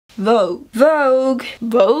Vogue, Vogue,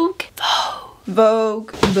 Vogue,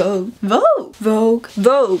 Vogue, Vogue, Vogue, Vogue, Vogue,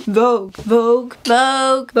 Vogue, Vogue,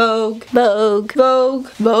 Vogue, Vogue, Vogue,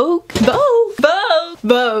 Vogue, Vogue, Vogue, Vogue,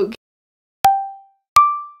 Vogue.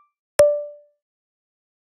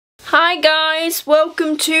 Hi guys,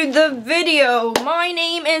 welcome to the video. My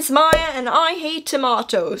name is Maya and I hate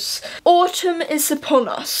tomatoes. Autumn is upon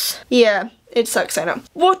us. Yeah, it sucks, I know.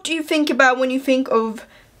 What do you think about when you think of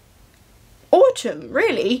autumn,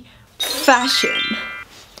 really? Fashion.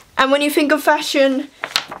 And when you think of fashion,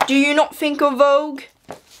 do you not think of Vogue?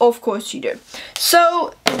 Of course you do.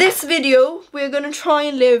 So, this video, we're gonna try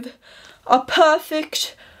and live a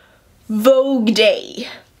perfect Vogue day.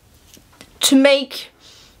 To make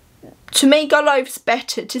our lives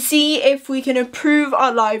better, to see if we can improve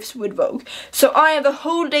our lives with Vogue. So I have a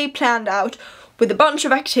whole day planned out with a bunch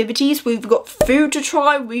of activities. We've got food to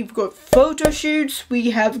try, we've got photo shoots,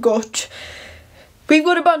 we've got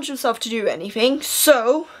a bunch of stuff to do anything.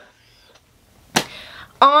 So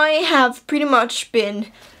I have pretty much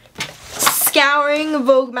been scouring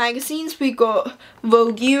Vogue magazines. We've got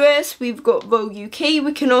Vogue US, we've got Vogue UK.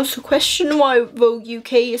 We can also question why Vogue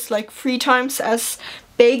UK is like 3 times as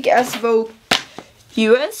big as Vogue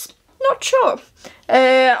US. Not sure.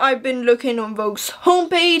 I've been looking on Vogue's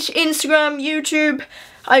homepage, Instagram, YouTube.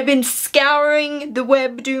 I've been scouring the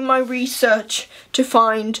web, doing my research to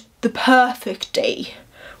find the perfect day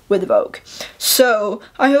with Vogue. So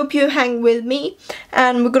I hope you hang with me,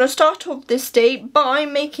 and we're gonna start off this day by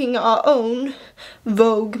making our own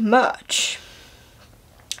Vogue merch.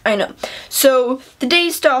 I know. So the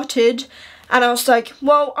day started and I was like,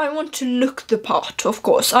 well, I want to look the part, of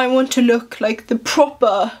course. I want to look like the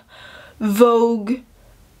proper Vogue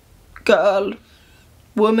girl,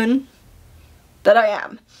 woman that I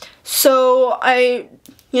am. So I,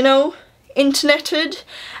 interneted,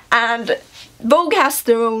 and Vogue has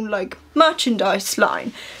their own like merchandise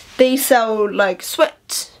line. They sell like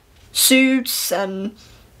sweatsuits and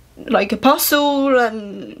like a puzzle,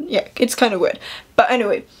 and yeah, it's kind of weird. But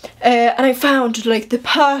anyway, and I found like the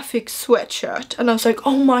perfect sweatshirt, and I was like,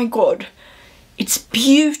 oh my god, it's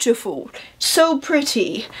beautiful, so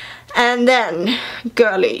pretty. And then,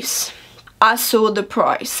 girlies, I saw the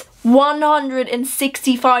price,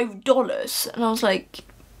 $165, and I was like,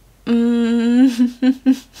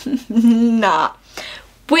 nah,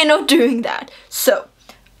 we're not doing that. So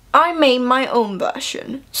I made my own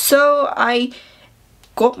version. So I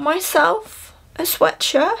got myself a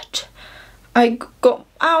sweatshirt. I got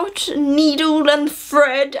out needle and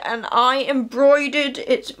thread and I embroidered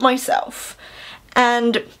it myself.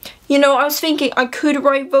 And I was thinking I could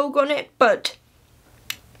write Vogue on it, but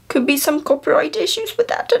could be some copyright issues with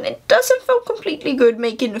that, and it doesn't feel completely good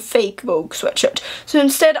making a fake Vogue sweatshirt. So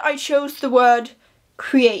instead I chose the word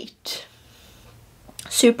create.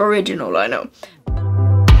 Super original, I know.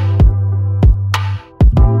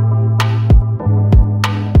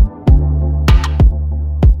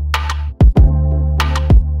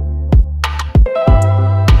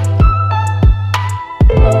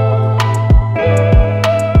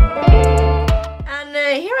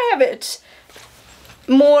 It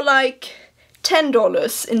more like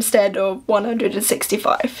 $10 instead of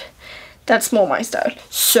 $165. That's more my style.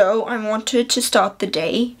 So I wanted to start the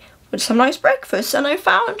day with some nice breakfast, and I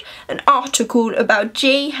found an article about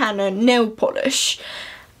J. Hanna nail polish,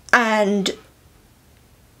 and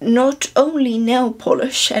not only nail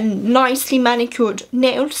polish and nicely manicured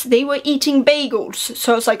nails, they were eating bagels.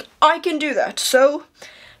 So I was like, I can do that. So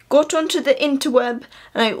got onto the interweb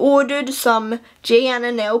and I ordered some J.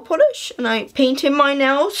 Hanna nail polish and I painted my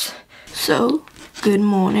nails. So, good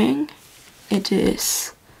morning. It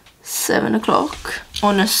is 7 o'clock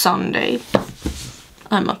on a Sunday.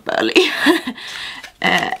 I'm up early.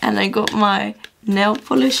 And I got my nail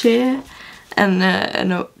polish here and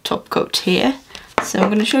a top coat here. So I'm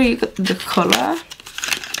going to show you the colour.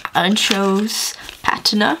 I chose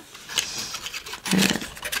patina.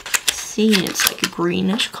 See, it's like a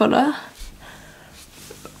greenish colour.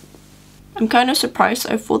 I'm kind of surprised.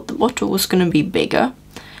 I thought the bottle was gonna be bigger,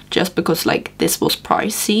 just because like this was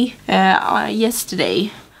pricey.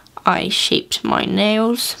 Yesterday I shaped my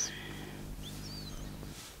nails.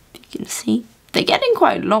 You can see they're getting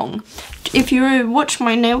quite long. If you watch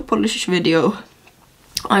my nail polish video,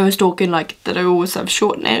 I was talking like that I always have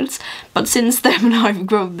short nails, but since then I've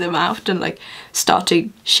grown them out and like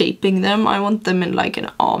started shaping them. I want them in like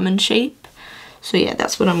an almond shape. So yeah,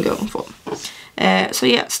 that's what I'm going for. So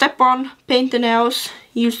yeah, step 1, paint the nails,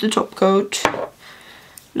 use the top coat.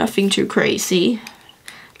 Nothing too crazy.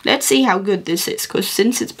 Let's see how good this is, because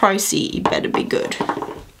since it's pricey, it better be good.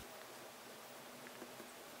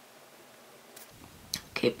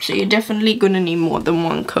 Okay, so you're definitely gonna need more than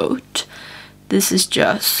one coat. This is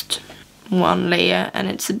just one layer and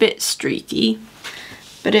it's a bit streaky,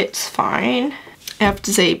 but it's fine. I have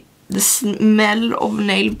to say, the smell of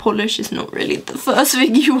nail polish is not really the first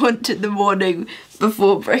thing you want in the morning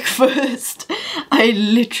before breakfast. I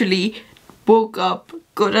literally woke up,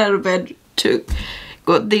 got out of bed,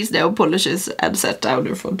 got these nail polishes and sat down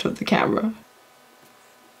in front of the camera.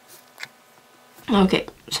 Okay,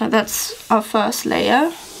 so that's our first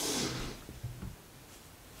layer.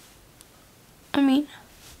 I mean,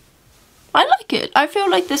 I like it. I feel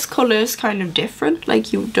like this colour is kind of different,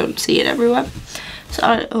 like you don't see it everywhere.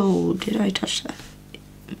 So oh, did I touch that?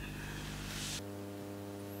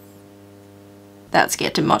 That's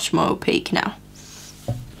getting much more opaque now.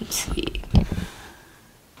 Let's see.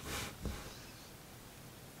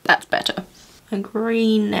 That's better. And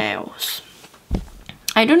green nails.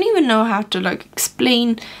 I don't even know how to like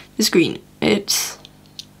explain this green. It's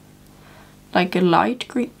like a light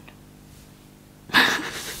green.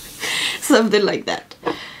 Something like that.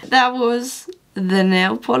 That was the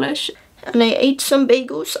nail polish. And I ate some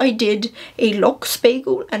bagels. I did a lox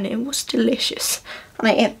bagel and it was delicious. And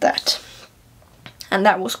I ate that. And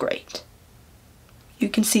that was great. You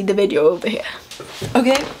can see the video over here.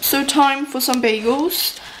 Okay, so time for some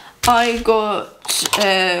bagels. I got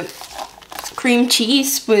cream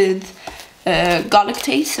cheese with garlic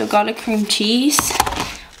taste, so garlic cream cheese.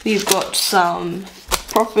 We've got some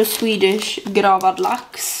proper Swedish gravad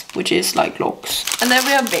lax, which is like lox. And then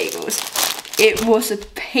we have bagels. It was a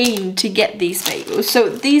pain to get these bagels. So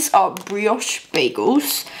these are brioche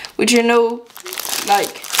bagels, which you know,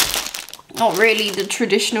 like, not really the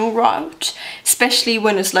traditional route, especially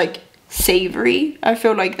when it's like savory. I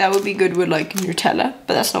feel like that would be good with like Nutella,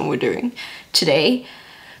 but that's not what we're doing today.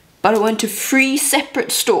 But I went to 3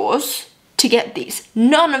 separate stores to get these.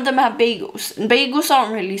 None of them have bagels, and bagels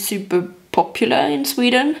aren't really super popular in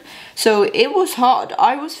Sweden, so it was hard.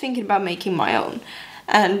 I was thinking about making my own,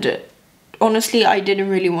 and honestly I didn't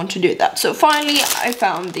really want to do that. So finally I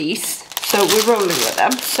found these, so we're rolling with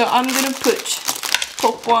them. So I'm gonna put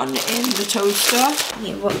top one in the toaster.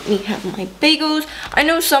 Here, let me have my bagels. I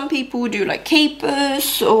know some people do like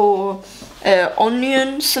capers or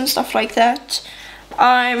onions and stuff like that.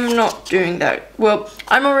 I'm not doing that. Well,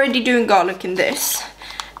 I'm already doing garlic in this.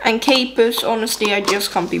 And capers, honestly, I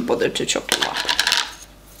just can't be bothered to chop them up.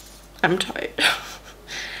 I'm tired.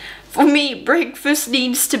 For me, breakfast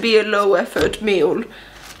needs to be a low effort meal.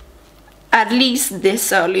 At least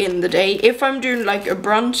this early in the day. If I'm doing like a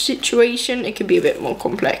brunch situation, it can be a bit more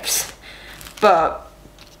complex. But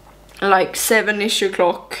like 7-ish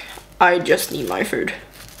o'clock, I just need my food.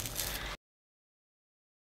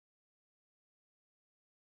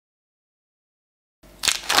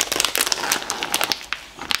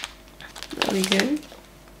 There we go.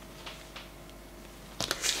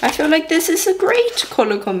 I feel like this is a great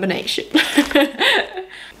color combination.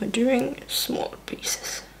 We're doing small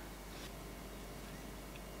pieces.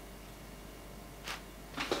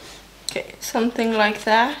 Okay, something like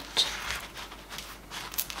that.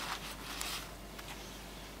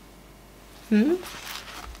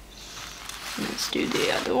 Let's do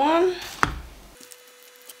the other one.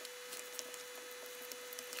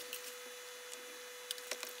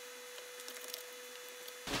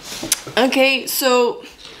 Okay, so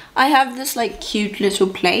I have this like cute little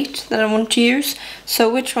plate that I want to use.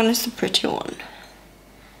 So which one is the pretty one?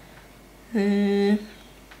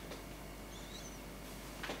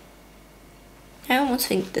 I almost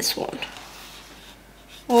think this one.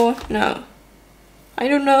 Or no. I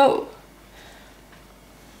don't know.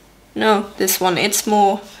 No, this one. It's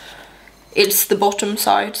the bottom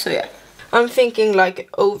side, so yeah. I'm thinking like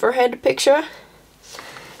overhead picture.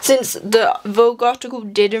 Since the Vogue article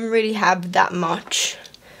didn't really have that much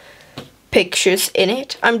pictures in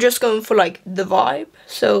it, I'm just going for like the vibe.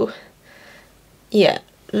 So yeah,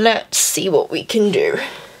 let's see what we can do.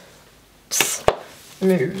 Let's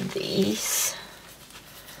move these.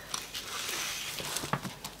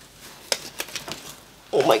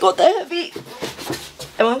 Oh my god, they're heavy.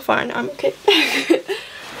 I'm fine, I'm okay.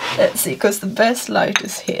 Let's see, because the best light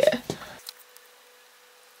is here.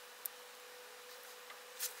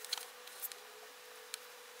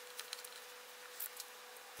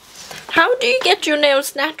 How do you get your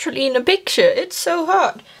nails naturally in a picture? It's so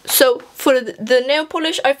hard. So for the nail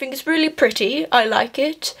polish, I think it's really pretty. I like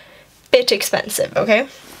it. Bit expensive, okay?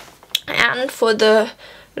 And for the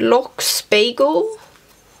lox bagel,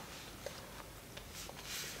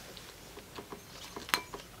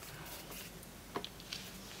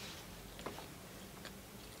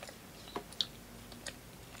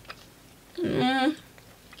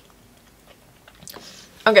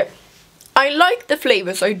 Okay, I like the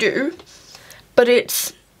flavors, I do, but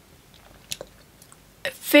it's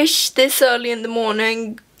fish this early in the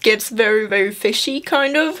morning gets very, very fishy,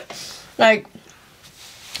 kind of. Like,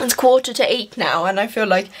 it's 7:45 now, and I feel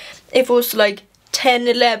like if it was like 10,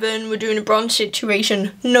 11, we're doing a brunch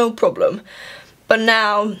situation, no problem. But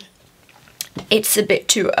now, it's a bit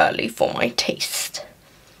too early for my taste.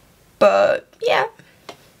 But, yeah.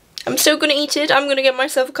 I'm still gonna eat it. I'm gonna get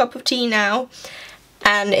myself a cup of tea now.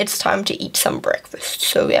 And it's time to eat some breakfast,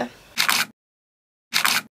 so yeah.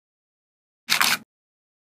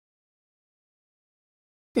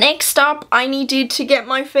 Next up, I needed to get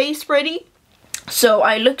my face ready. So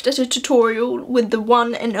I looked at a tutorial with the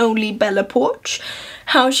one and only Bella Porch,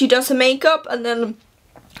 how she does her makeup, and then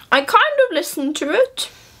I kind of listened to it.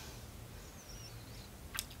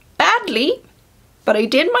 Badly, but I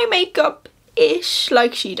did my makeup-ish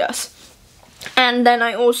like she does. And then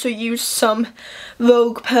I also used some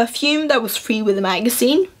Vogue perfume that was free with the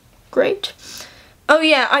magazine. Great. Oh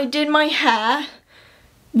yeah, I did my hair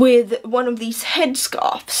with one of these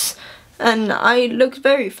headscarves. And I looked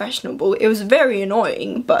very fashionable. It was very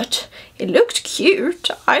annoying, but it looked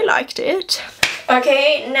cute. I liked it.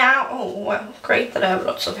 Okay, now, oh well, great that I have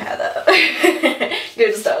lots of hair there.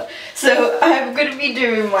 Good stuff. So I'm gonna be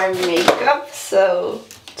doing my makeup, so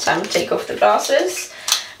time to take off the glasses.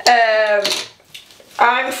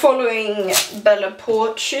 I'm following Bella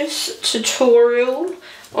Porch's tutorial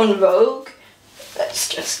on Vogue. Let's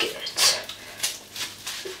just get it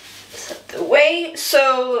set the way.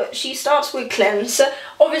 So she starts with cleanser.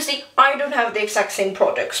 Obviously, I don't have the exact same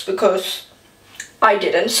products because I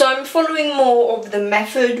didn't. So I'm following more of the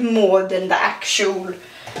method more than the actual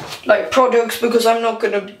like products, because I'm not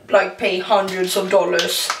gonna like pay hundreds of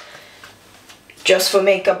dollars just for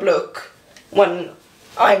makeup look when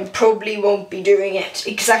I probably won't be doing it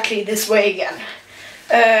exactly this way again.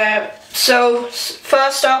 So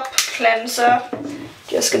first up, cleanser.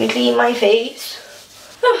 Just gonna clean my face.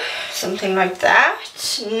 Something like that.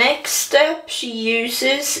 Next step she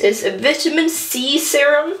uses is a vitamin C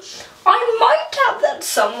serum. I might have that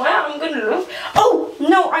somewhere. I'm gonna look. Oh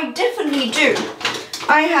no, I definitely do.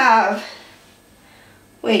 I have.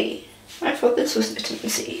 Wait, I thought this was vitamin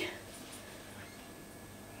C.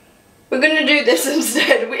 We're gonna do this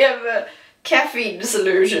instead. We have a caffeine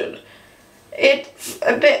solution. It's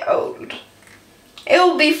a bit old.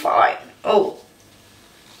 It'll be fine. Oh,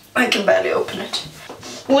 I can barely open it.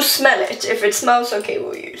 We'll smell it. If it smells okay,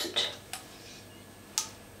 we'll use it.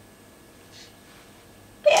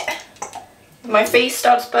 Yeah. If my face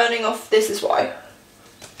starts burning off, this is why.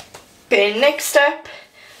 Okay, next step,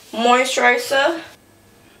 moisturizer.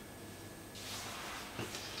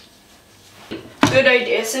 Good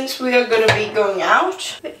idea, since we are going to be going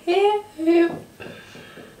out.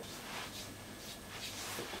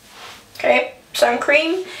 Okay, sun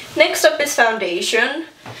cream. Next up is foundation.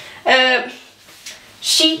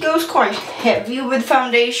 She goes quite heavy with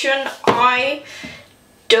foundation. I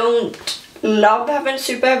don't love having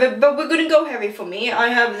super heavy, but we're going to go heavy for me. I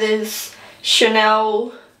have this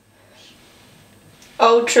Chanel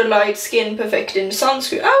Ultra Light Skin Perfecting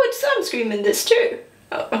Sunscreen. Oh, it's sunscreen in this too.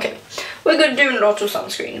 Oh, okay. We're going to do a lot of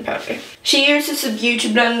sunscreen, apparently. She uses a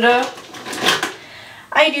beauty blender.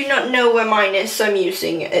 I do not know where mine is, so I'm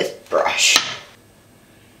using a brush.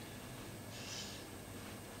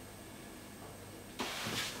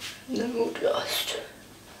 No dust.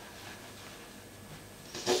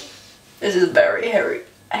 This is very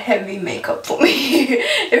heavy makeup for me.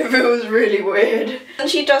 It feels really weird. And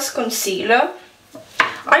she does concealer.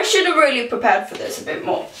 I should have really prepared for this a bit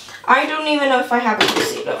more. I don't even know if I have a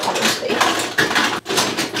concealer, honestly.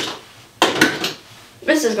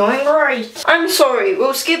 This is going great. I'm sorry,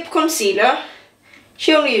 we'll skip concealer.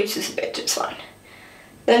 She only uses a bit, it's fine.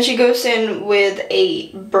 Then she goes in with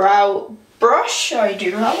a brow brush. I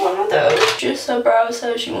do have one of those. Just her brows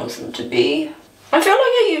how she wants them to be. I feel like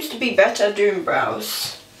I used to be better at doing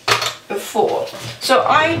brows before. So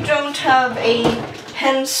I don't have a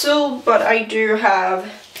pencil, but I do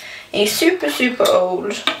have a super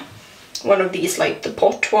old one of these, like the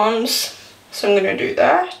pot ones. So I'm gonna do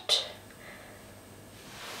that.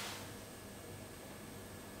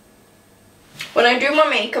 When I do my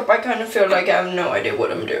makeup, I kind of feel like I have no idea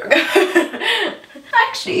what I'm doing.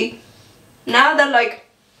 Actually, now that like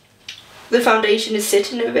the foundation is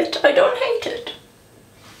sitting a bit, I don't hate it.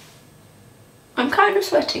 I'm kind of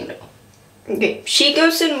sweating though. Okay, she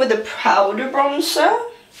goes in with a powder bronzer.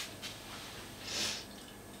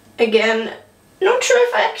 Again, not sure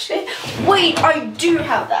if I actually... Wait, I do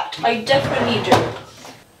have that. I definitely do.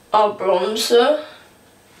 A bronzer.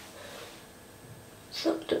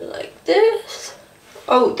 Something like this.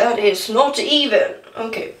 Oh, that is not even.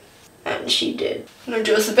 Okay. And she did. And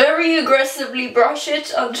just very aggressively brush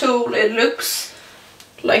it until it looks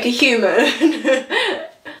like a human.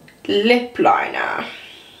 Lip liner.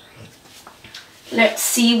 Let's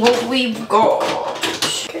see what we've got.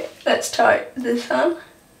 Okay, let's try this on.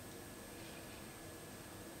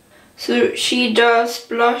 So she does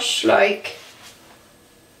blush like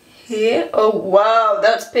here. Oh wow,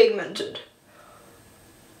 that's pigmented.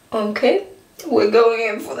 Okay, we're going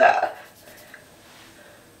in for that.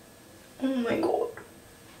 Oh my god.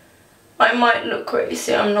 I might look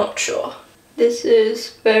crazy, I'm not sure. This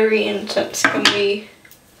is very intense. Can we...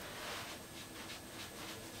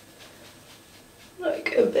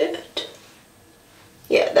 like a bit?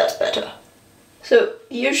 Yeah, that's better. So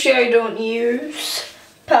usually I don't use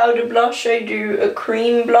powder blush. I do a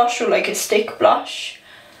cream blush or like a stick blush.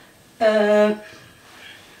 So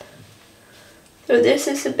this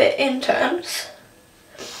is a bit intense.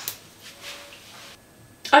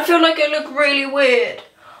 I feel like I look really weird.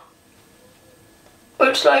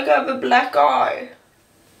 Looks like I have a black eye.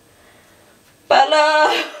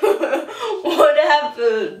 Bella! What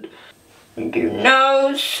happened? Do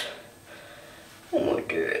nose. We'll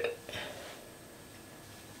do it.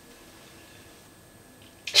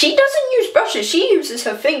 She doesn't use brushes, she uses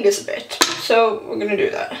her fingers a bit. So we're gonna do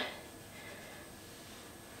that.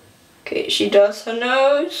 Okay, she does her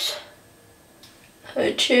nose,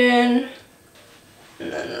 her chin,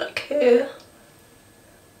 and then like here.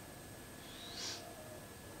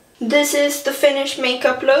 This is the finished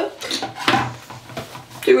makeup look.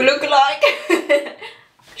 Do we look alike?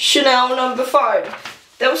 Chanel number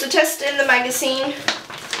 5. There was a test in the magazine.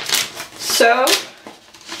 So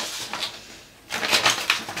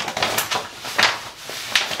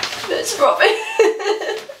let's rub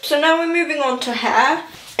it. So now we're moving on to hair.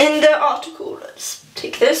 In the article, let's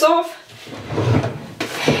take this off.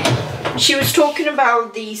 She was talking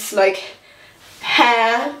about these like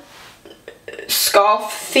hair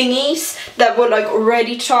scarf thingies that were like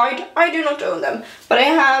already tied. I do not own them, but I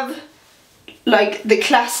have like the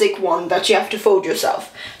classic one that you have to fold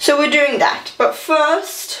yourself. So we're doing that. But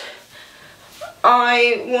first,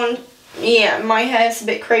 my hair is a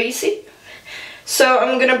bit crazy. So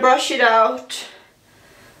I'm gonna brush it out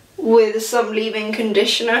with some leave-in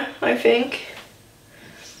conditioner, I think,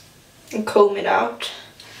 and comb it out.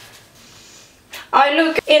 I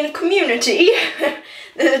look in Community,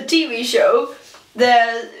 the TV show.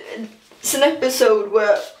 There's an episode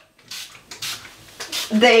where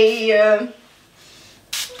they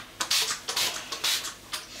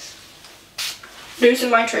losing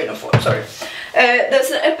my train of thought, sorry.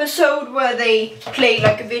 There's an episode where they play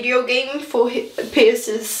like a video game for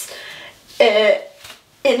Pierce's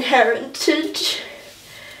inherited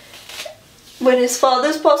when his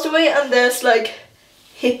father's passed away, and there's like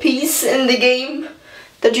hippies in the game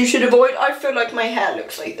that you should avoid. I feel like my hair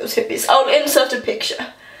looks like those hippies. I'll insert a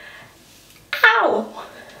picture. Ow!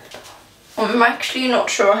 I'm actually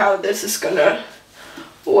not sure how this is gonna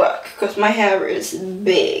work because my hair is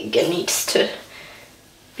big and needs to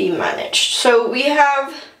be managed. So we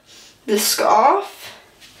have the scarf.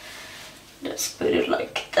 Let's put it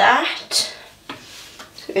like that.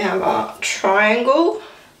 So we have our triangle,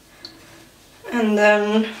 and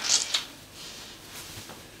then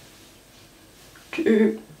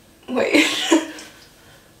wait,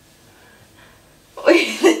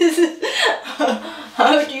 this is,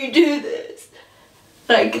 how do you do this?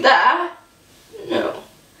 Like that? No.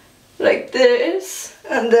 Like this,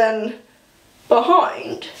 and then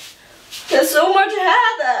behind. There's so much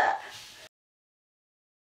hair there.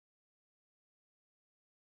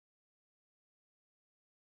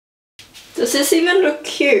 Does this even look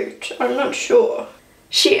cute? I'm not sure.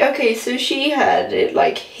 Okay, so she had it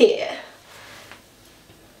like here.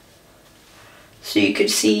 So you could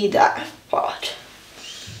see that part.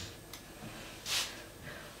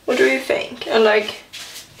 What do you think? And like,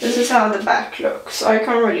 this is how the back looks. I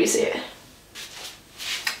can't really see it.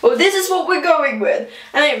 Well, this is what we're going with.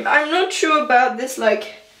 And I'm not sure about this,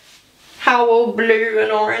 like, how all blue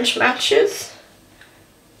and orange matches.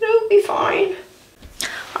 It'll be fine.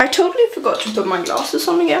 I totally forgot to put my glasses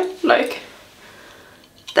on again. Like,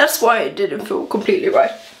 that's why it didn't feel completely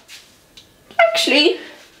right. Actually,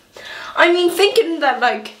 I mean, thinking that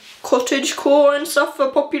like cottagecore and stuff are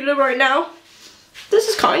popular right now, this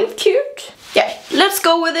is kind of cute. Yeah, let's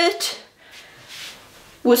go with it.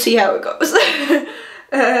 We'll see how it goes.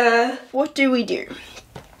 What do?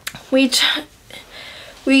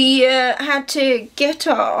 We had to get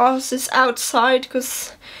our asses outside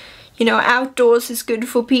because, you know, outdoors is good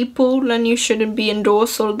for people and you shouldn't be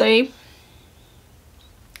indoors all day.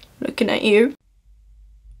 Looking at you.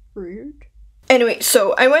 Rude. Anyway,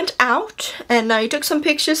 so I went out and I took some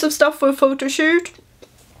pictures of stuff for a photo shoot.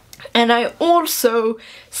 And I also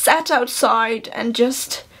sat outside and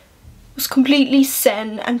just was completely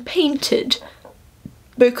zen and painted.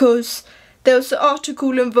 Because there was an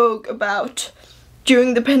article in Vogue about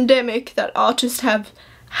during the pandemic that artists have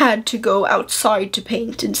had to go outside to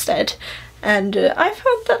paint instead. And I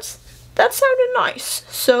felt that sounded nice.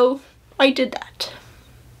 So I did that.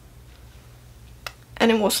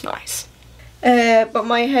 And it was nice. But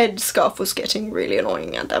my head scarf was getting really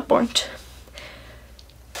annoying at that point.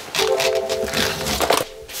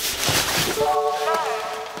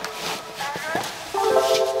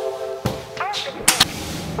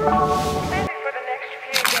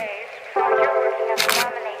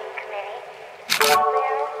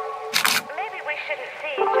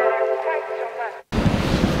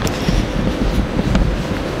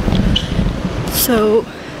 So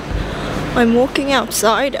I'm walking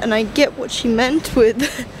outside and I get what she meant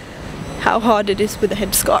with how hard it is with a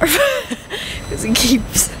headscarf. Because it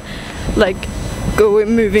keeps like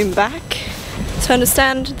moving back. So I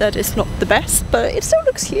understand that it's not the best, but it still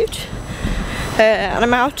looks cute. And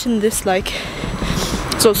I'm out in this like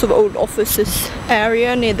sort of old offices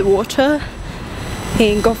area near the water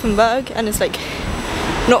in Gothenburg, and it's like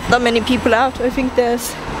not that many people out. I think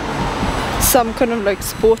there's some kind of like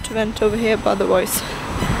sport event over here, but otherwise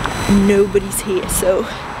nobody's here, so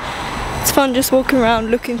it's fun just walking around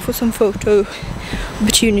looking for some photo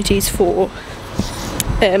opportunities for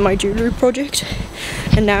my jewelry project.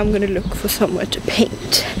 And now I'm gonna look for somewhere to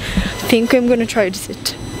paint. I think I'm gonna try to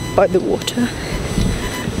sit by the water.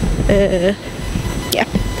 Yeah,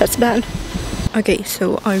 that's the plan. Okay,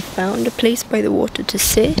 so I found a place by the water to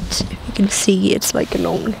sit. If you can see, it's like a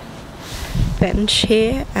long bench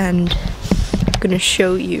here, and I'm gonna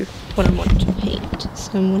show you what I want to paint.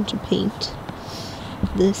 So I want to paint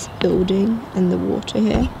this building and the water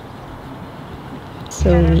here.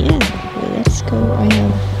 So yeah, well, let's go. I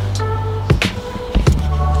have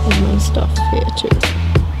all my stuff here too.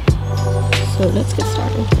 So let's get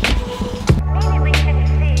started.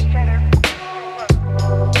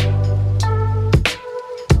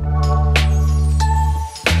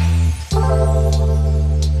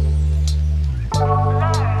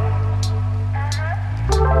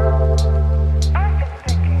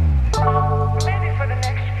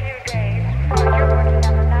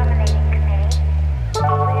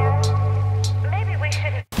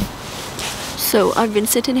 So I've been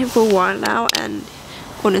sitting here for a while now, and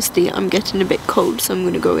honestly I'm getting a bit cold, so I'm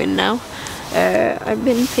gonna go in now. I've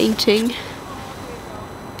been painting.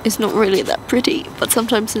 It's not really that pretty, but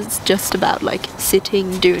sometimes it's just about like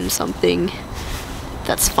sitting, doing something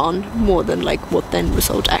that's fun more than like what the end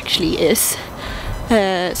result actually is.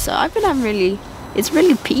 So I've been having it's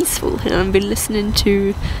really peaceful, and I've been listening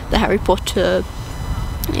to the Harry Potter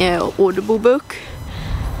Audible book,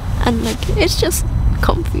 and like it's just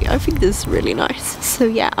comfy. I think this is really nice. So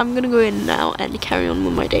yeah, I'm gonna go in now and carry on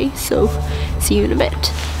with my day, so see you in a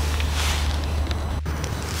bit.